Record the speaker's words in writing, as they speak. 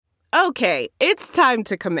Okay, it's time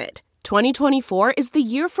to commit. 2024 is the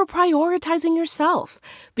year for prioritizing yourself.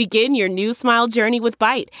 Begin your new smile journey with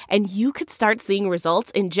Byte, and you could start seeing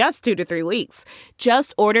results in just 2 to 3 weeks.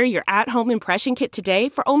 Just order your at-home impression kit today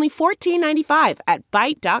for only $14.95 at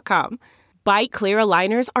Byte.com. Byte Clear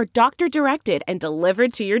aligners are doctor-directed and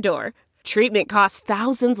delivered to your door. Treatment costs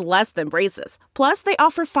thousands less than braces. Plus, they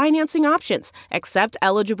offer financing options, accept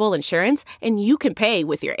eligible insurance, and you can pay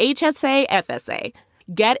with your HSA FSA.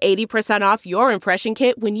 Get 80% off your impression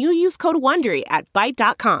kit when you use code WONDERY at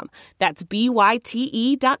Byte.com. That's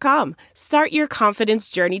BYTE.com. Start your confidence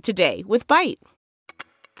journey today with Byte.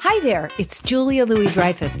 Hi there, it's Julia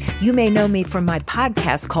Louis-Dreyfus. You may know me from my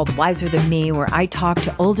podcast called Wiser Than Me, where I talk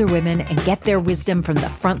to older women and get their wisdom from the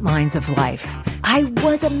front lines of life. I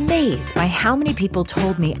was amazed by how many people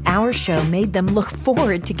told me our show made them look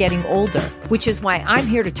forward to getting older, which is why I'm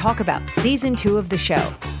here to talk about season 2 of the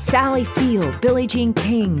show. Sally Field, Billie Jean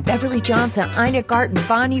King, Beverly Johnson, Ina Garten,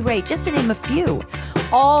 Bonnie Raitt, just to name a few.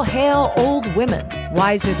 All hail old women.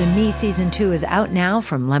 Wiser Than Me season 2 is out now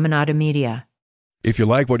from Lemonada Media. If you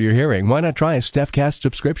like what you're hearing, why not try a StephCast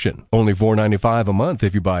subscription? Only $4.95 a month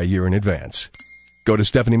if you buy a year in advance. Go to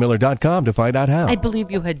StephanieMiller.com to find out how. I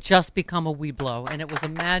believe you had just become a Weeblo, and it was a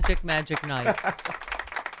magic night.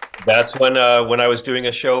 That's when I was doing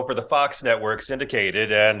a show for the Fox network,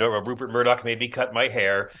 syndicated, and Rupert Murdoch made me cut my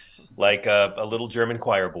hair like a little German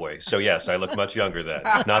choir boy. So yes, I look much younger then.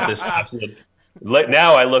 Not this absolute.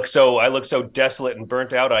 Now I look so desolate and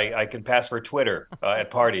burnt out. I can pass for Twitter at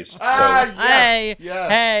parties. So.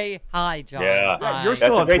 Hey, hi, John. Yeah, you're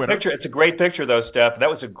still on Twitter. Twitter. Picture. It's a great picture, though, Steph. That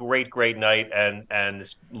was a great night,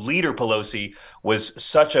 and Leader Pelosi was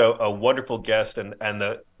such a wonderful guest, and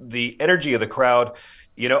the energy of the crowd.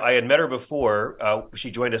 You know, I had met her before.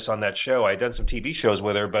 She joined us on that show. I had done some TV shows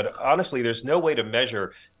with her, but honestly, there's no way to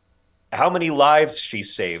measure how many lives she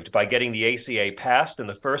saved by getting the ACA passed in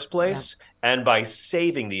the first place and by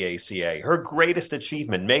saving the ACA. Her greatest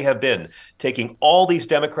achievement may have been taking all these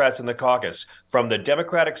Democrats in the caucus, from the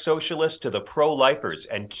Democratic Socialists to the pro-lifers,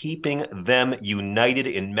 and keeping them united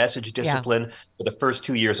in message discipline for the first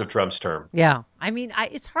 2 years of Trump's term. Yeah. I mean,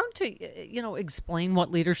 it's hard to, explain what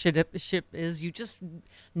leadership is. You just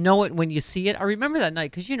know it when you see it. I remember that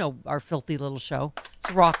night because, our filthy little show.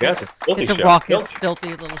 It's raucous. Yes, it's a raucous,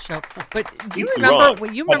 filthy little show. But do you remember?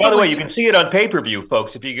 By the way, you can see it on pay-per-view,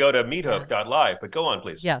 folks, if you go to meethook.live. But go on,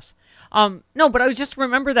 please. Yes. No, but I just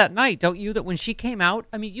remember that night, don't you, that when she came out,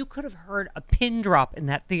 I mean, you could have heard a pin drop in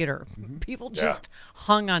that theater. Mm-hmm. People just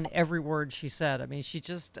hung on every word she said. I mean, she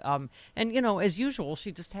just, and, as usual,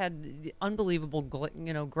 she just had unbelievable,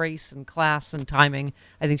 grace and class and timing.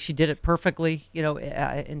 I think she did it perfectly,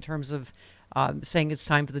 in terms of saying it's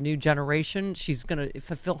time for the new generation. She's going to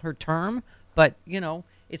fulfill her term, but,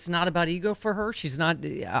 it's not about ego for her. She's not,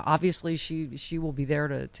 obviously, she will be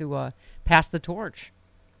there to pass the torch.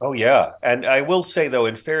 Oh, yeah. And I will say, though,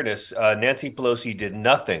 in fairness, Nancy Pelosi did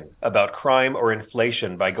nothing about crime or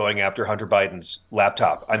inflation by going after Hunter Biden's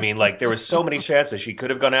laptop. I mean, there were so many chances she could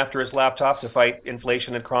have gone after his laptop to fight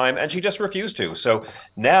inflation and crime, and she just refused to. So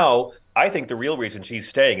now I think the real reason she's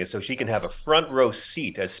staying is so she can have a front row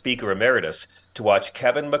seat as Speaker Emeritus to watch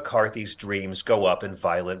Kevin McCarthy's dreams go up in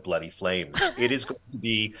violent, bloody flames. It is going to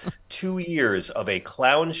be 2 years of a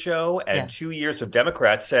clown show and 2 years of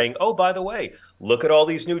Democrats saying, oh, by the way, look at all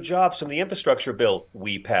these new jobs from the infrastructure bill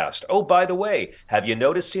we passed. Oh, by the way, have you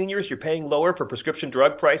noticed, seniors, you're paying lower for prescription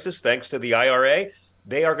drug prices thanks to the IRA?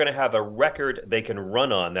 They are going to have a record they can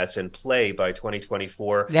run on that's in play by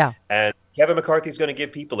 2024. Yeah. And Kevin McCarthy is going to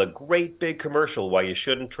give people a great big commercial why you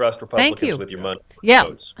shouldn't trust Republicans with your money. Yeah,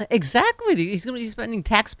 votes. Exactly. He's going to be spending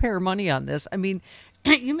taxpayer money on this. I mean,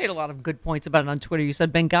 you made a lot of good points about it on Twitter. You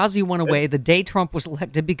said Benghazi went away the day Trump was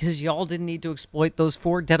elected because y'all didn't need to exploit those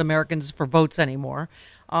 4 dead Americans for votes anymore.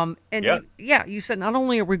 You said not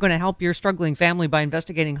only are we going to help your struggling family by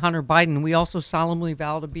investigating Hunter Biden, we also solemnly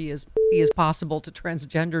vow to be as possible to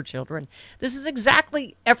transgender children. This is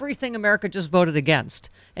exactly everything America just voted against.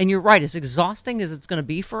 And you're right, as exhausting as it's going to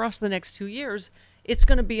be for us the next 2 years, it's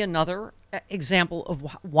going to be another example of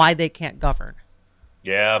why they can't govern.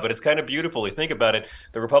 Yeah, but it's kind of beautiful. You think about it.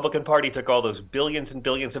 The Republican Party took all those billions and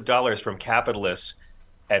billions of dollars from capitalists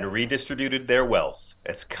and redistributed their wealth.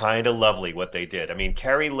 It's kind of lovely what they did. I mean,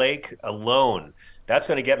 Kari Lake alone, that's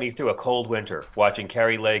going to get me through a cold winter, watching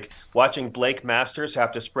Kari Lake, watching Blake Masters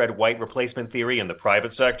have to spread white replacement theory in the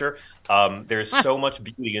private sector. There's so much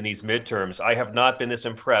beauty in these midterms. I have not been this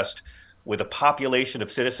impressed with a population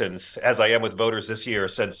of citizens, as I am with voters this year,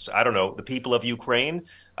 since, I don't know, the people of Ukraine.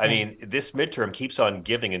 I mean, this midterm keeps on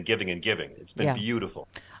giving and giving and giving. It's been beautiful.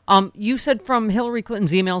 You said from Hillary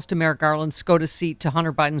Clinton's emails to Merrick Garland's SCOTUS seat to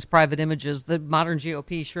Hunter Biden's private images, the modern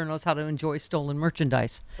GOP sure knows how to enjoy stolen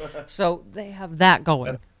merchandise. So they have that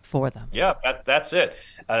going for them. Yeah, that's it.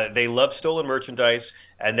 They love stolen merchandise,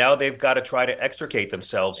 and now they've got to try to extricate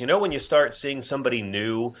themselves. You know, when you start seeing somebody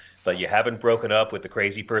new, but you haven't broken up with the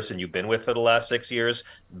crazy person you've been with for the last 6 years,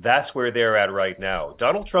 that's where they're at right now.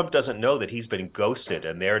 Donald Trump doesn't know that he's been ghosted,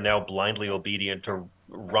 and they're now blindly obedient to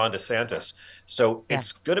Ron DeSantis. So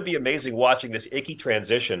it's going to be amazing watching this icky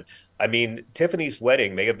transition. I mean, Tiffany's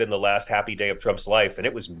wedding may have been the last happy day of Trump's life, and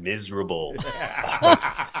it was miserable.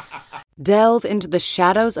 Delve into the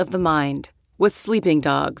shadows of the mind with Sleeping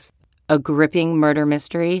Dogs, a gripping murder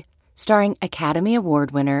mystery starring Academy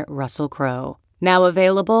Award winner Russell Crowe. Now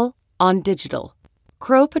available on digital.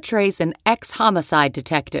 Crowe portrays an ex-homicide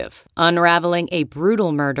detective unraveling a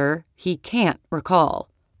brutal murder he can't recall.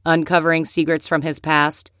 Uncovering secrets from his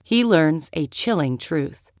past, he learns a chilling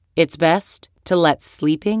truth. It's best to let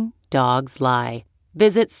sleeping dogs lie.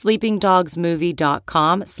 Visit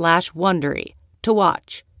sleepingdogsmovie.com/Wondery to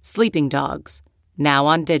watch Sleeping Dogs, now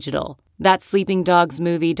on digital. That's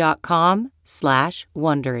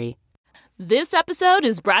sleepingdogsmovie.com/Wondery. This episode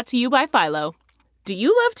is brought to you by Philo. Do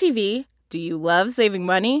you love TV? Do you love saving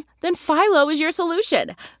money? Then Philo is your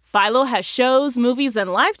solution. Philo has shows, movies,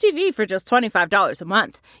 and live TV for just $25 a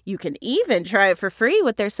month. You can even try it for free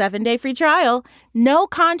with their 7-day free trial. No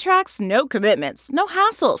contracts, no commitments, no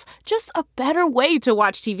hassles. Just a better way to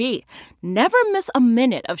watch TV. Never miss a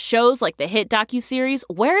minute of shows like the hit docuseries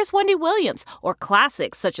Where is Wendy Williams? Or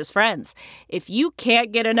classics such as Friends. If you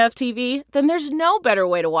can't get enough TV, then there's no better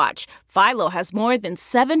way to watch. Philo has more than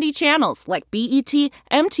 70 channels like BET,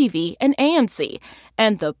 MTV, and AMC.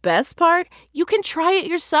 And the best part? You can try it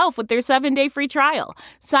yourself with their 7-day free trial.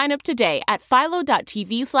 Sign up today at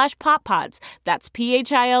philo.tv/poppods. That's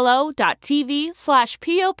philo.tv/poppods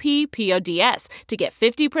to get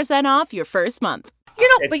 50% off your first month. You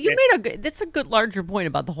know, but you made that's a good larger point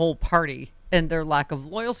about the whole party and their lack of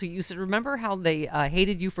loyalty. You said, remember how they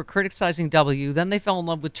hated you for criticizing W, then they fell in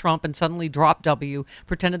love with Trump and suddenly dropped W,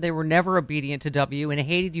 pretended they were never obedient to W, and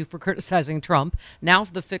hated you for criticizing Trump. Now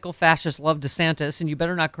the fickle fascists love DeSantis, and you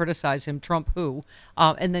better not criticize him, Trump who?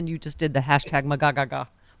 And then you just did the hashtag Magagaga,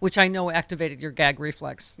 which I know activated your gag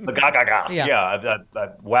reflex. Magagaga. Yeah.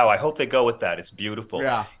 Wow, I hope they go with that. It's beautiful.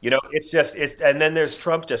 Yeah. You know, and then there's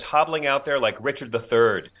Trump just hobbling out there like Richard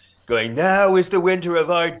III, going, now is the winter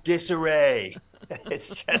of our disarray. It's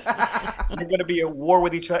just, they're going to be at war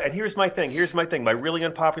with each other. And here's my thing, my really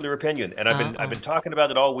unpopular opinion. And I've been talking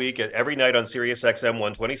about it all week, every night on Sirius XM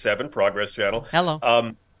 127, Progress Channel.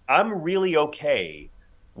 Hello. I'm really okay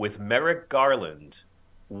with Merrick Garland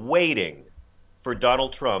waiting for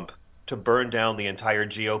Donald Trump to burn down the entire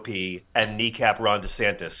GOP and kneecap Ron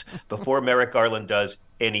DeSantis before Merrick Garland does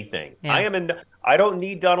anything. Yeah. I don't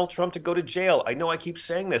need Donald Trump to go to jail. I know I keep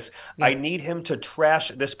saying this. Yeah. I need him to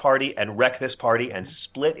trash this party and wreck this party and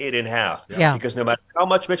split it in half. Yeah. Because no matter how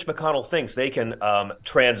much Mitch McConnell thinks they can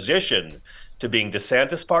transition to being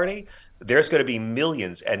DeSantis party, there's going to be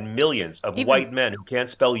millions and millions of white men who can't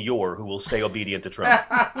spell your who will stay obedient to Trump.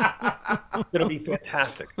 It's going to be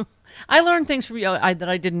fantastic. I learned things from you that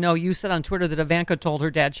I didn't know. You said on Twitter that Ivanka told her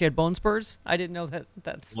dad she had bone spurs. I didn't know that.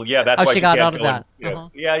 That's how why she got out of that.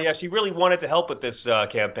 Yeah. She really wanted to help with this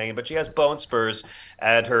campaign, but she has bone spurs,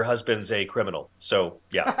 and her husband's a criminal. So,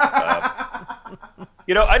 yeah.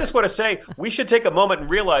 I just want to say we should take a moment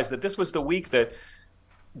and realize that this was the week that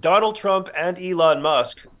Donald Trump and Elon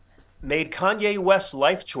Musk made Kanye West's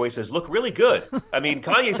life choices look really good. I mean,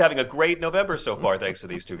 Kanye's having a great November so far, thanks to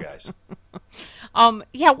these two guys.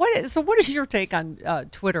 What is your take on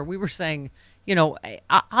Twitter? We were saying,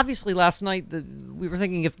 obviously last night we were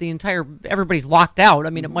thinking if everybody's locked out, I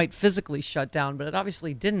mean, it might physically shut down, but it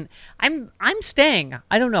obviously didn't. I'm staying.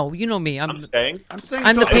 I don't know. You know me. I'm staying.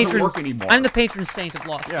 I'm the patron. Work anymore. I'm the patron saint of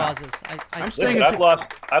lost causes. I'm staying.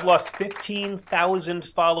 I've lost 15,000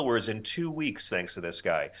 followers in 2 weeks thanks to this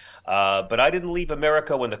guy. But I didn't leave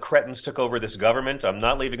America when the cretins took over this government. I'm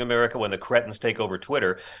not leaving America when the cretins take over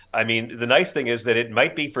Twitter. I mean, the nice thing is that it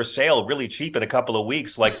might be for sale really cheap in a couple of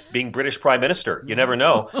weeks, like being British Prime Minister. You never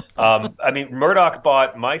know. Murdoch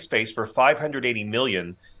bought MySpace for $580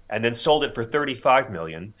 million and then sold it for $35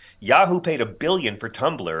 million. Yahoo paid $1 billion for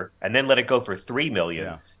Tumblr and then let it go for $3 million.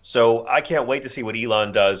 Yeah. So I can't wait to see what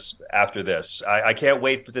Elon does after this. I can't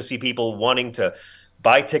wait to see people wanting to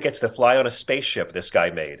buy tickets to fly on a spaceship this guy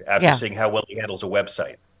made after seeing how well he handles a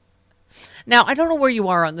website. Now, I don't know where you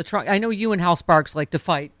are on the trunk. I know you and Hal Sparks like to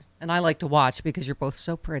fight and I like to watch because you're both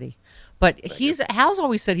so pretty. But Hal's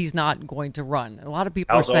always said he's not going to run. A lot of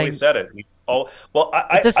people Hal's are saying always said it.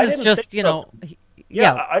 this is just,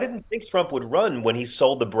 Yeah, I didn't think Trump would run when he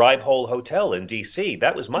sold the Bribe Hole Hotel in D.C.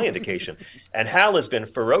 That was my indication. And Hal has been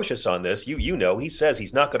ferocious on this. You know, he says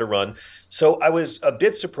he's not going to run. So I was a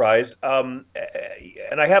bit surprised. And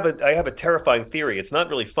I have a terrifying theory. It's not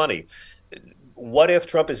really funny. What if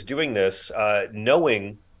Trump is doing this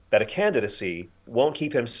knowing that a candidacy won't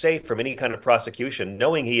keep him safe from any kind of prosecution,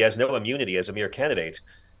 knowing he has no immunity as a mere candidate?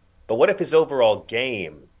 But what if his overall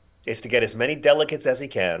game is to get as many delegates as he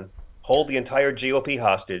can, hold the entire GOP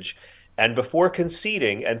hostage, and before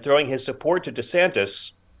conceding and throwing his support to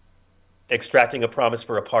DeSantis, extracting a promise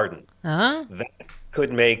for a pardon? Huh? That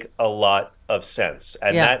could make a lot of sense.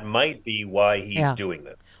 And that might be why he's doing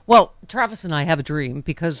this. Well, Travis and I have a dream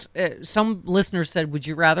because some listeners said, would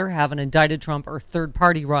you rather have an indicted Trump or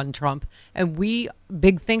third-party run Trump? And we,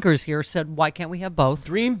 big thinkers here, said, why can't we have both?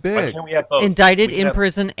 Dream big. Why can't we have both? Indicted in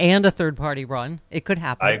prison and a third-party run. It could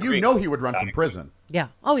happen. I agree. You know he would run from prison. Yeah.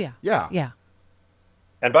 Oh, yeah. Yeah. Yeah.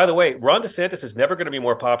 And by the way, Ron DeSantis is never going to be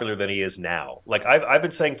more popular than he is now. Like I've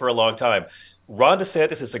been saying for a long time, Ron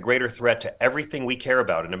DeSantis is a greater threat to everything we care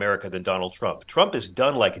about in America than Donald Trump. Trump is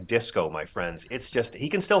done like disco, my friends. It's just, he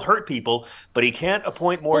can still hurt people, but he can't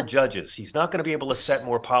appoint more judges. He's not going to be able to set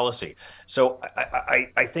more policy. So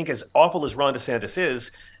I think as awful as Ron DeSantis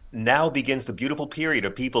is, now begins the beautiful period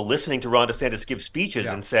of people listening to Ron DeSantis give speeches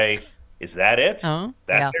and say, is that it?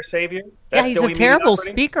 That's their savior? He's a terrible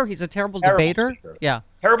speaker. He's a terrible debater. Speaker. Yeah.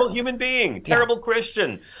 Terrible human being, terrible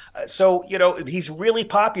Christian. So, he's really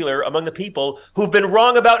popular among the people who've been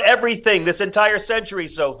wrong about everything this entire century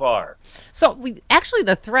so far. So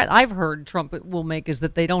the threat I've heard Trump will make is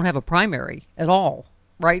that they don't have a primary at all,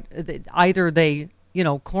 right? Either they,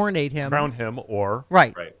 coronate him. Crown him or.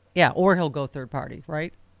 Right. Yeah, or he'll go third party,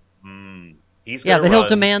 right? He'll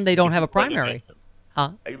demand they don't have a primary.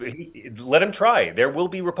 Huh? Let him try. There will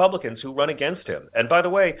be Republicans who run against him. And by the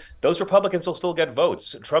way, those Republicans will still get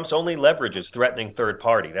votes. Trump's only leverage is threatening third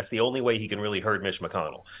party. That's the only way he can really hurt Mitch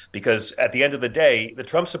McConnell. Because at the end of the day, the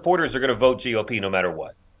Trump supporters are going to vote GOP no matter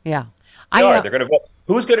what. Yeah. They're going to vote.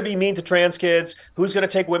 Who's going to be mean to trans kids? Who's going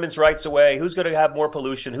to take women's rights away? Who's going to have more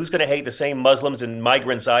pollution? Who's going to hate the same Muslims and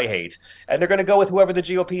migrants I hate? And they're going to go with whoever the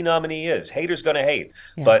GOP nominee is. Haters going to hate.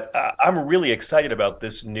 Yeah. But I'm really excited about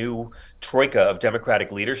this new troika of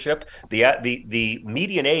Democratic leadership. The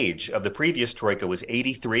median age of the previous troika was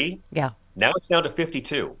 83. Yeah. Now it's down to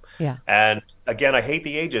 52. Yeah. And again, I hate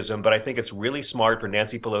the ageism, but I think it's really smart for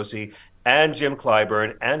Nancy Pelosi and Jim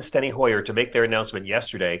Clyburn and Steny Hoyer to make their announcement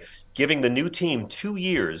yesterday, giving the new team 2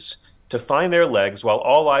 years to find their legs while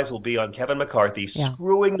all eyes will be on Kevin McCarthy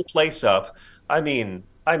screwing the place up. I mean,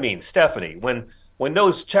 Stephanie, when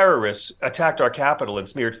those terrorists attacked our Capitol and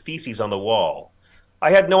smeared feces on the wall,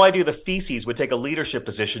 I had no idea the feces would take a leadership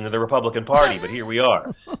position in the Republican Party, but here we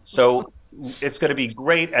are. So it's going to be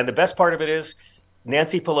great. And the best part of it is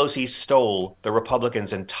Nancy Pelosi stole the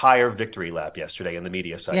Republicans' entire victory lap yesterday in the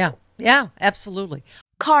media cycle. Yeah, absolutely.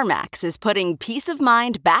 CarMax is putting peace of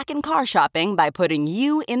mind back in car shopping by putting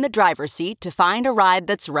you in the driver's seat to find a ride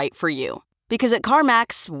that's right for you. Because at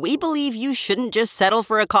CarMax, we believe you shouldn't just settle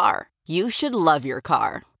for a car. You should love your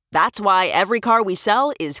car. That's why every car we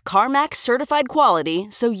sell is CarMax certified quality,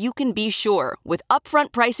 so you can be sure with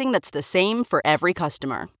upfront pricing that's the same for every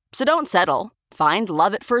customer. So don't settle. Find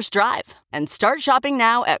love at first drive and start shopping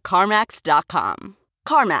now at CarMax.com.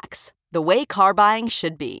 CarMax, the way car buying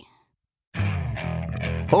should be.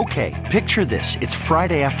 Okay, picture this. It's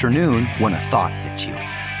Friday afternoon when a thought hits you.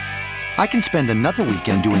 I can spend another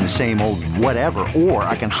weekend doing the same old whatever, or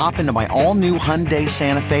I can hop into my all-new Hyundai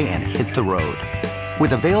Santa Fe and hit the road.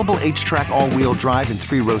 With available H-Track all-wheel drive and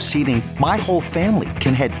 3-row seating, my whole family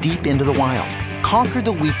can head deep into the wild. Conquer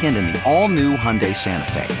the weekend in the all-new Hyundai Santa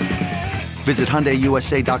Fe. Visit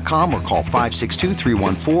HyundaiUSA.com or call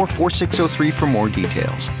 562-314-4603 for more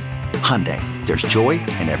details. Hyundai, there's joy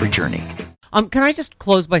in every journey. Can I just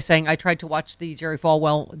close by saying I tried to watch the Jerry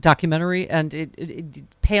Falwell documentary, and it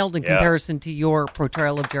paled in comparison to your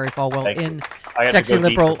portrayal of Jerry Falwell in Sexy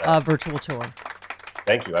Liberal Virtual Tour.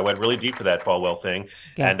 Thank you. I went really deep for that Falwell thing,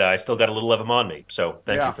 and I still got a little of him on me. So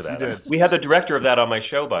thank you for that. We had the director of that on my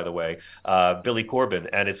show, by the way, Billy Corbin,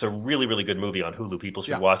 and it's a really, really good movie on Hulu. People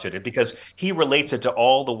should watch it because he relates it to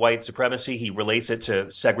all the white supremacy. He relates it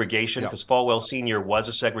to segregation because Falwell Sr. was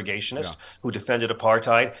a segregationist who defended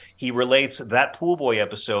apartheid. He relates that Pool Boy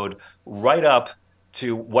episode right up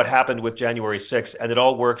to what happened with January 6th, and it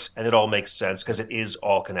all works and it all makes sense because it is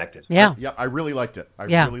all connected. Yeah, I really liked it. I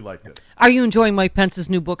really liked it. Are you enjoying Mike Pence's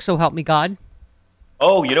new book, So Help Me God?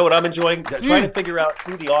 Oh, you know what I'm enjoying? Trying to figure out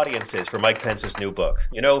who the audience is for Mike Pence's new book.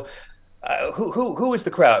 You know, who is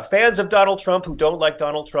the crowd? Fans of Donald Trump who don't like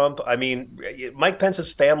Donald Trump? I mean, Mike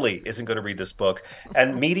Pence's family isn't going to read this book.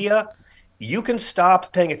 And media, you can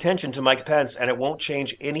stop paying attention to Mike Pence and it won't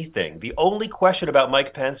change anything. The only question about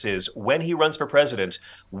Mike Pence is when he runs for president,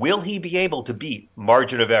 will he be able to beat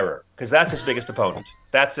margin of error? Because that's his biggest opponent.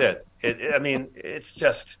 That's it. I mean, it's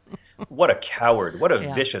just, what a coward. What a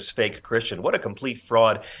vicious fake Christian. What a complete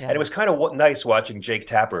fraud. Yeah. And it was kind of nice watching Jake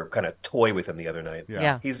Tapper kind of toy with him the other night.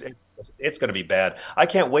 Yeah. It's going to be bad. I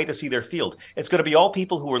can't wait to see their field. It's going to be all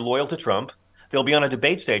people who are loyal to Trump. They'll be on a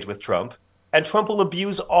debate stage with Trump. And Trump will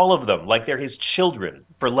abuse all of them like they're his children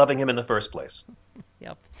for loving him in the first place.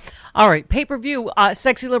 Yep. All right. Pay-per-view,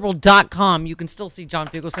 sexyliberal.com. You can still see John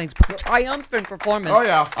Fugelsang's triumphant performance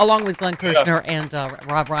along with Glenn Kirshner and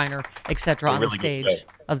Rob Reiner, etc. on the stage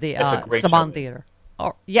of the Saban Theater.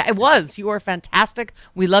 Oh, yeah, it was. You are fantastic.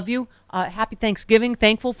 We love you. Happy Thanksgiving.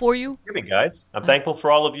 Thankful for you. Thanksgiving, guys. I'm thankful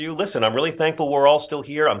for all of you. Listen, I'm really thankful we're all still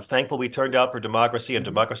here. I'm thankful we turned out for democracy, and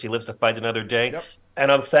democracy lives to fight another day. Yep.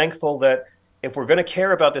 And I'm thankful that if we're going to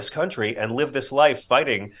care about this country and live this life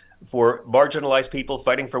fighting for marginalized people,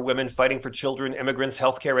 fighting for women, fighting for children, immigrants,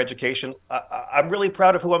 healthcare, education, I'm really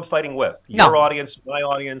proud of who I'm fighting with. Your audience, my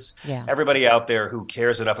audience, everybody out there who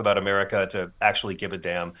cares enough about America to actually give a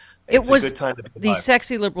damn. It's a good time to be alive. The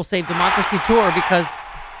Sexy Liberal Save Democracy tour because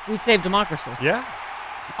we save democracy. Yeah.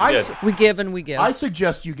 We give and we give. I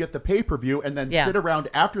suggest you get the pay-per-view and then sit around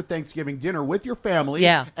after Thanksgiving dinner with your family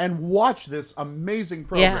and watch this amazing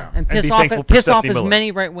program. Yeah, and piss off as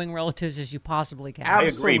many right-wing relatives as you possibly can.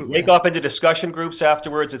 Absolutely. I agree. Break off into discussion groups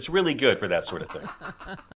afterwards. It's really good for that sort of thing.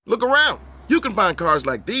 Look around. You can find cars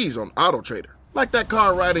like these on AutoTrader, like that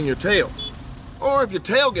car riding your tail. Or if you're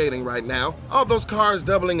tailgating right now, all those cars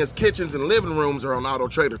doubling as kitchens and living rooms are on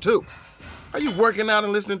AutoTrader too. Are you working out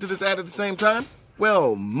and listening to this ad at the same time?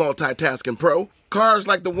 Well, multitasking pro, cars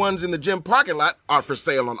like the ones in the gym parking lot are for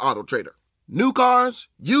sale on AutoTrader. New cars,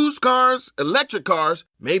 used cars, electric cars,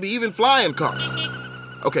 maybe even flying cars.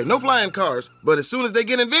 Okay, no flying cars, but as soon as they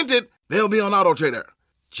get invented, they'll be on AutoTrader.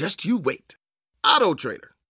 Just you wait. AutoTrader.